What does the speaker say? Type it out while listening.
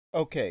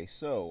Okay,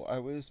 so I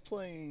was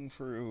playing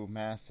through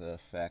Mass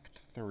Effect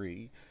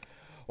 3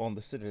 on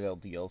the Citadel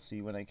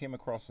DLC when I came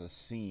across a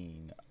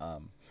scene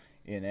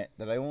in it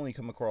that I only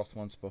come across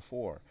once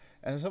before.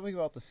 And something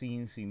about the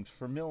scene seemed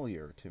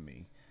familiar to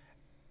me.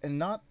 And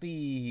not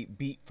the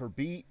beat for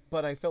beat,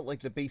 but I felt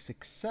like the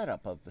basic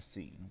setup of the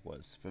scene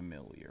was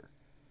familiar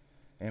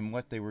and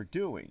what they were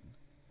doing.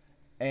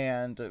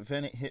 And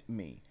then it hit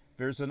me.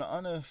 There's an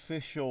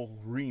unofficial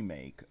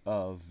remake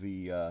of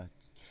the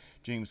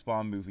James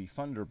Bond movie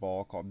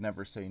Thunderball called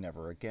Never Say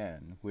Never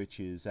Again,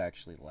 which is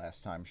actually the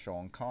last time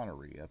Sean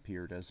Connery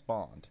appeared as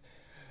Bond.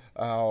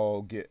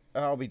 I'll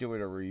be doing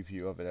a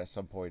review of it at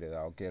some point, and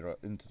I'll get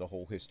into the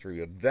whole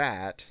history of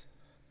that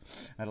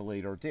at a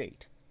later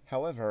date.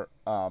 However,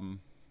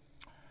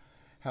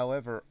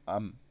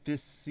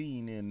 this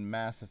scene in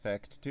Mass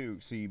Effect 2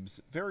 seems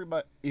very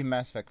much in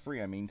Mass Effect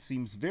 3. I mean,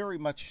 seems very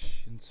much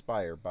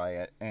inspired by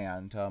it,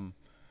 and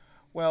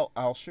well,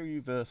 I'll show you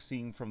the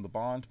scene from the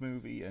Bond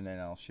movie, and then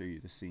I'll show you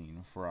the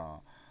scene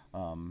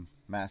from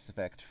Mass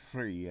Effect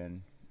 3,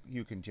 and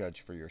you can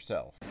judge for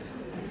yourself.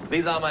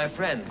 These are my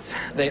friends.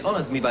 They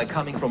honored me by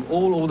coming from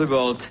all over the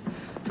world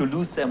to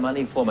lose their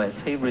money for my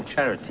favorite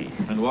charity.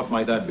 And what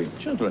might that be?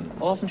 Children,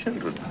 orphan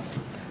children.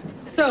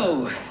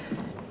 So,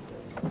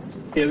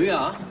 here we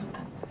are.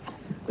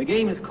 The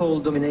game is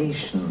called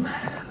Domination.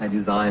 I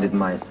designed it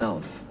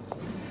myself.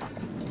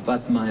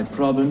 But my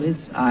problem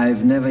is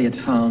I've never yet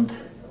found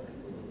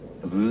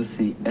a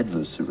worthy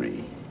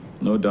adversary.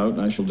 No doubt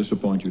I shall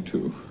disappoint you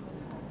too.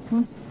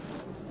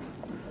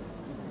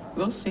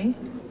 We'll see.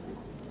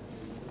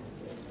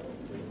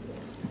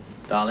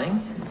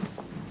 Darling,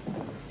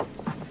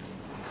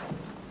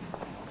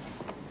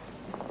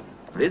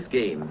 this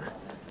game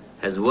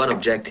has one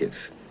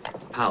objective: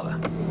 power.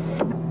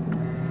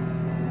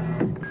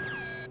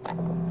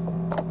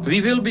 We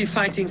will be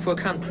fighting for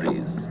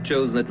countries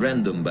chosen at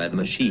random by the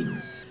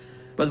machine.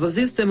 But for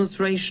this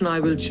demonstration, I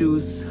will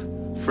choose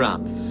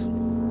France.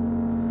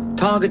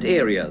 Target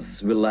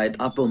areas will light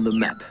up on the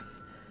map.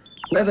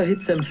 Whoever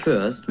hits them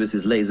first with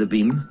his laser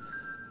beam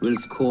will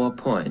score a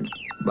point.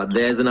 But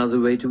there's another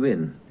way to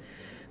win.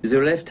 With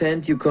your left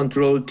hand, you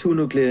control 2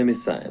 nuclear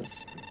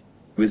missiles.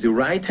 With your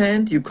right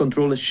hand, you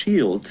control a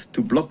shield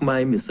to block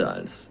my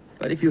missiles.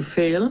 But if you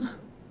fail,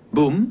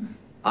 boom,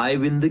 I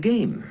win the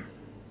game.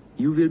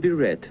 You will be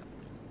red.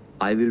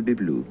 I will be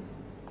blue.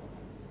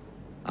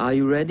 Are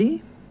you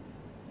ready?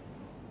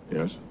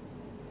 Yes.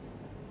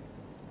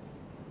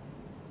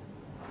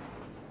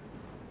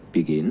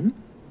 Begin.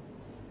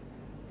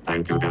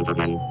 Thank you,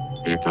 gentlemen.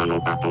 The eternal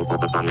battle for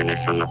the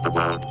domination of the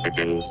world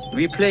begins.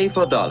 We play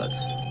for dollars.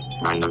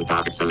 Random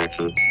target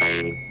selection,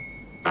 Spain.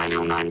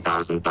 Value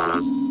 $9,000.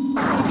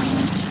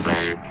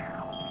 Play.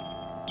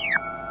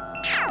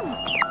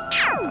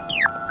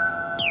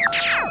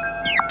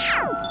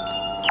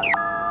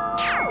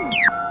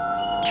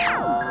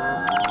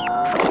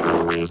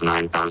 Blue wins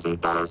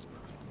 $9,000.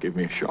 Give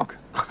me a shock.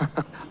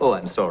 Oh,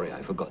 I'm sorry,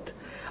 I forgot.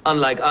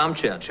 Unlike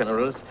armchair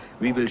generals,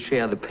 we will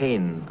share the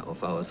pain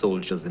of our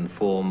soldiers in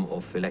form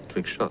of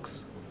electric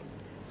shocks.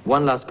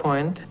 One last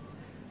point.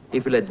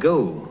 If you let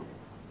go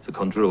the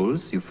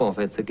controls, you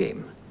forfeit the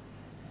game.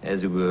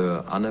 As you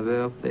were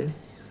unaware of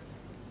this,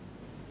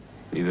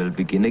 we will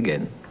begin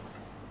again.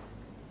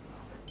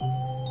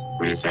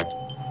 Reset.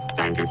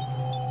 Thank you.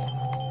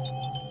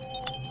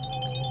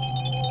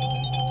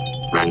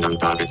 Random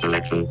target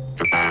selection,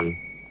 Japan.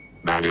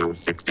 Value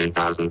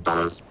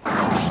 $16,000.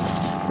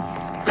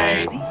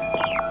 Play.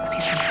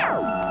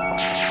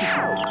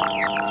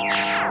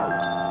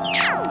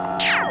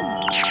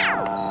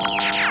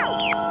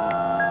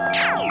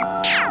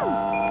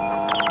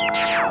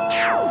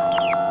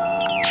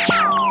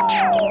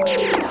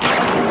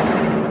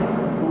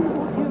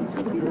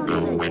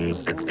 Blue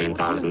wins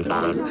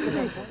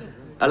 $16,000.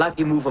 A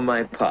lucky move on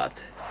my part.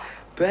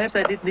 Perhaps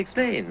I didn't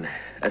explain.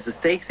 As the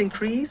stakes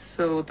increase,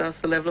 so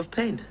does the level of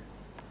pain.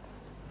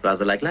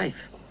 Rather like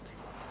life.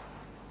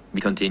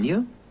 We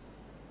continue?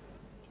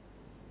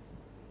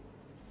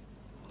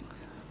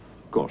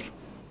 Of course.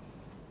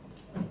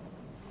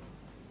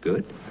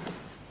 Good.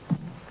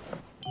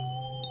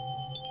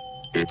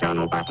 The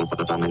eternal battle for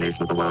the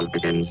domination of the world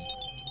begins.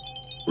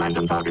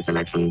 Random target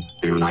selection,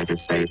 the United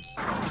States.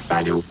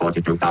 Value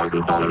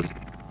 $42,000.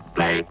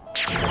 Play.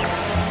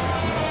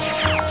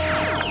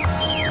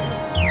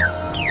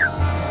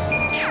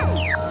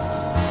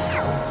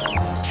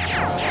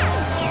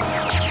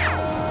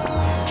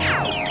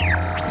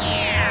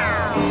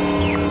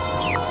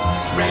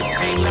 Red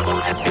pain level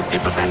at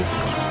 50%.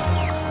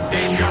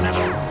 Danger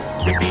level.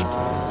 Repeat.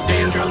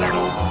 Danger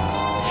level.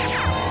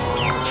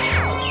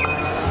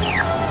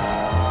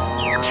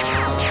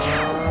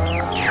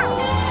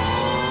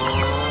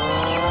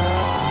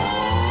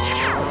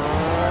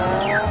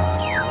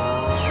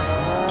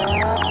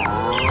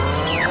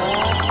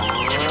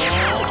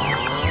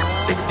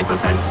 %,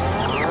 65%.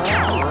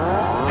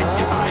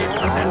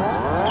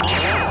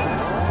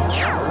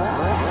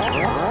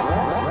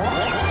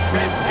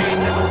 Red pain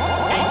level,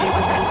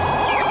 80%.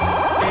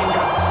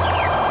 Danger,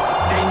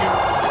 danger,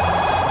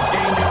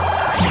 danger.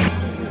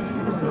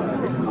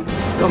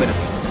 No minute.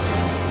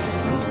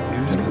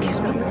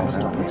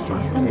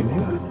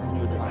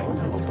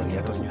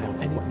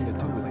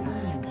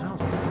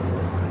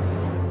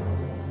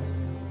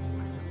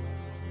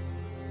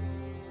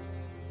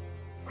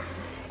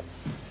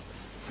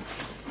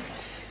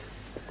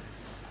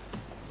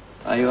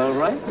 Are you all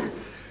right?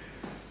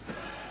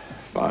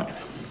 Fine.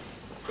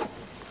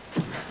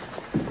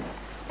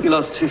 You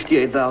lost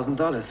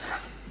 $58,000.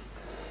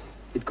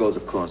 It goes,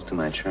 of course, to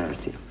my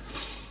charity.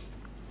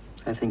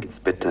 I think it's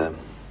better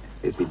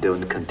if we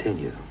don't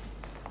continue.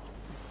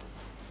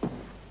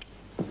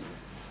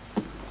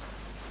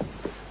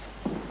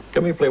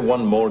 Can we play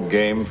one more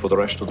game for the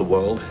rest of the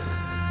world?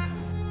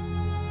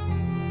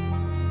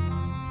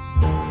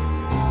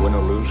 Win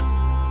or lose?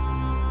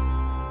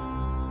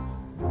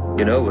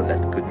 You know what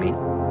that could mean?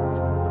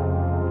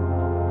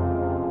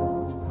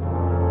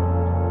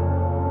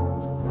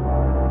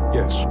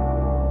 Yes.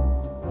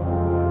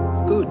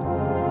 Good.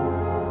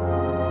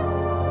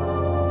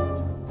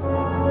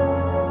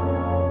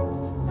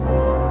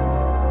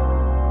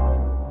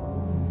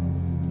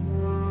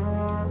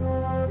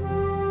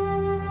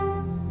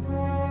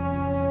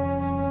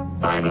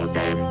 Final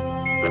game.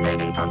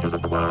 Remaining countries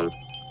of the world.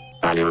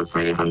 Value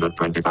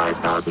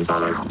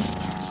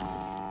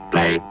 $325,000.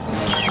 Play.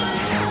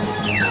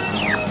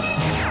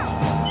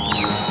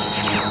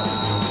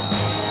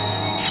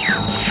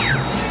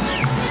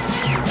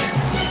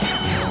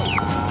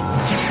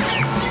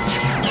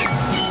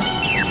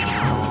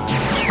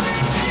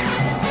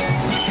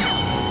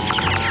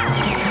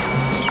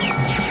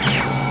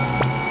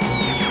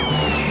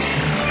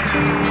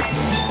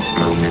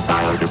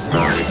 Missile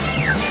destroyed.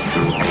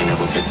 Crew pain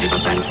level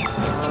 50%.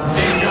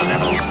 Danger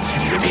level.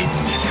 Repeat.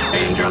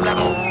 Danger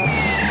level.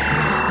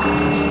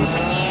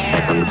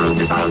 Second crew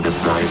missile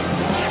destroyed.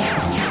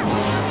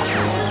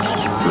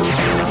 Crew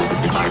pain level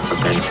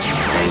 55%.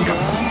 Danger.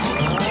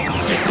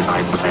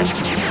 55%.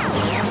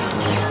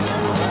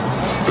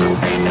 Crew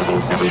pain level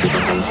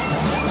 70%.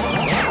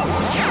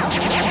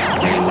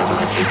 Pain level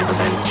at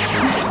 80%.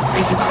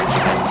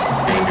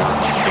 85%. Danger.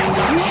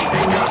 Danger.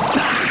 Danger.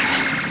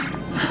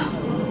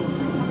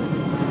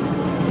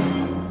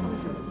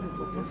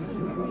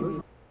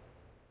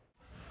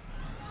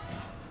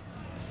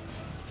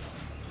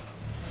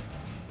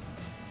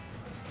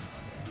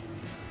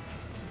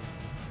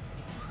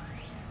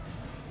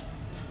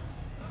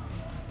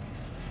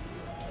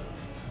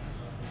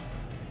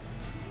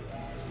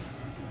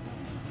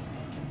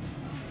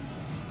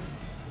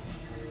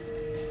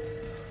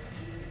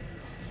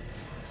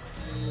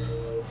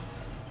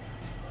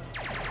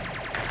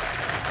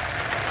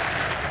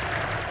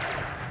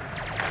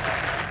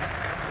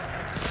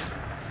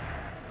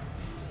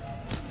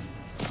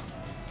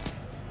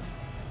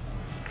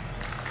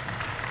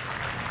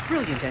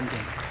 Brilliant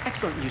endgame.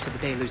 Excellent use of the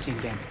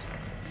Belarusian gambit.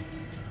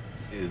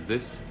 Is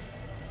this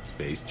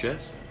space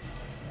chess?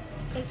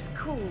 It's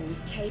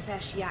called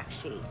Kapesh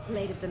Yakshi,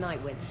 Blade of the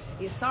Night Winds.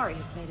 The Asari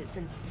have played it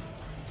since...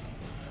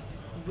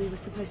 we were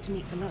supposed to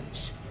meet for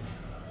lunch.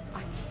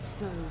 I'm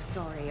so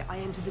sorry. I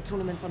entered the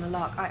tournament on a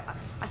lark. I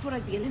thought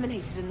I'd be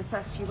eliminated in the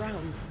first few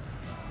rounds.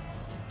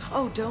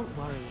 Oh, don't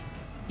worry.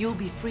 You'll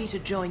be free to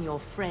join your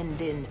friend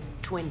in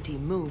 20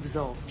 moves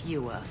or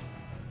fewer.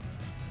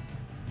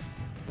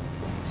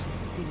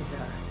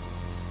 T'Souza.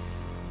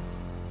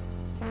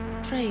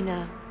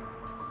 Trainer,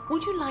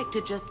 would you like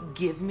to just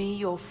give me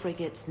your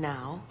frigates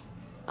now?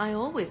 I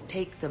always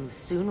take them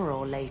sooner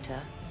or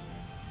later.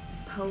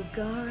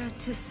 Polgara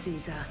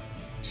T'Souza.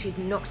 She's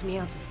knocked me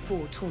out of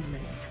 4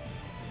 tournaments.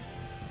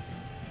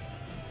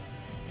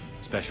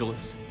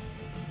 Specialist?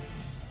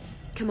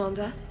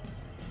 Commander?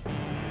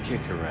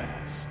 Kick her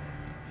ass.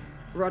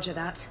 Roger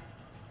that.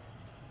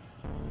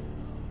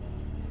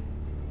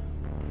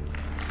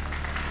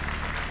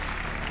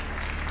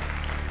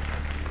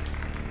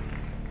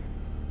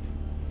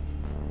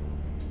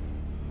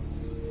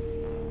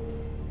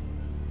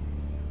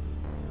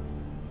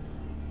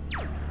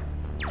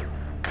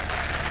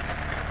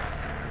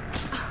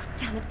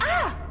 Damn it.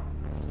 Ah!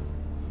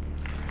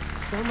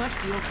 So much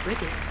for your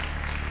frigate.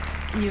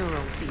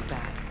 Neural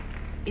feedback.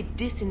 It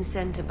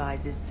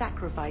disincentivizes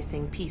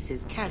sacrificing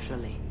pieces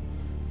casually.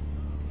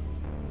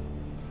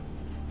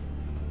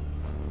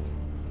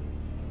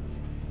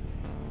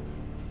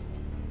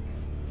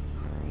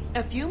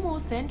 A few more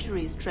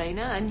centuries,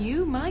 Trainer, and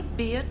you might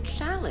be a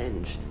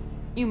challenge.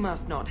 You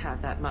must not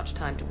have that much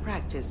time to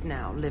practice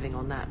now, living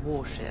on that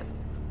warship.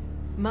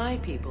 My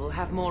people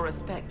have more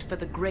respect for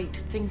the great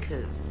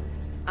thinkers.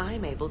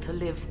 I'm able to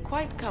live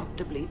quite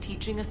comfortably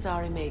teaching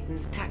Asari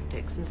maidens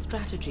tactics and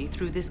strategy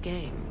through this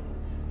game.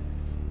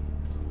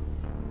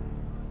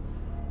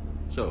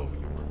 So,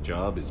 your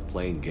job is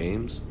playing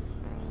games?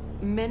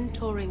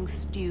 Mentoring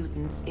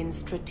students in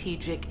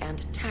strategic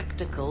and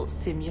tactical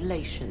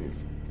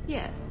simulations.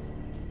 Yes.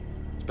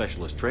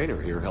 Specialist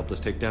Trainer here helped us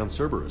take down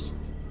Cerberus.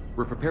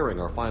 We're preparing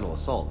our final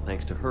assault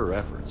thanks to her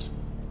efforts.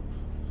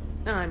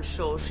 I'm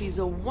sure she's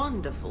a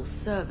wonderful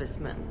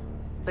serviceman,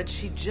 but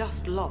she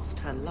just lost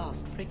her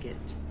last frigate.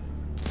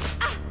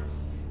 Ah!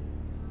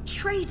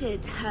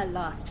 traded her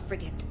last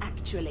frigate,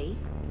 actually,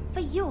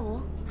 for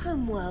your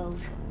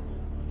homeworld.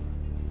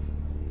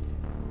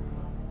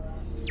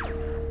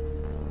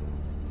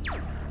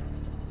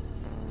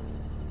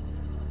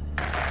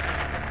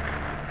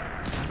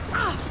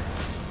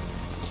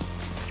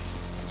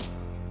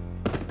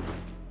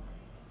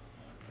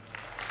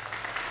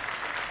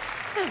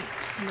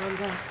 Thanks,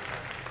 Commander.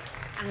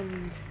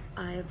 And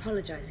I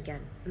apologize again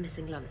for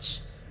missing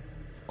lunch.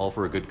 All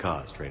for a good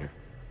cause, trainer.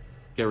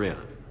 Carry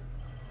on.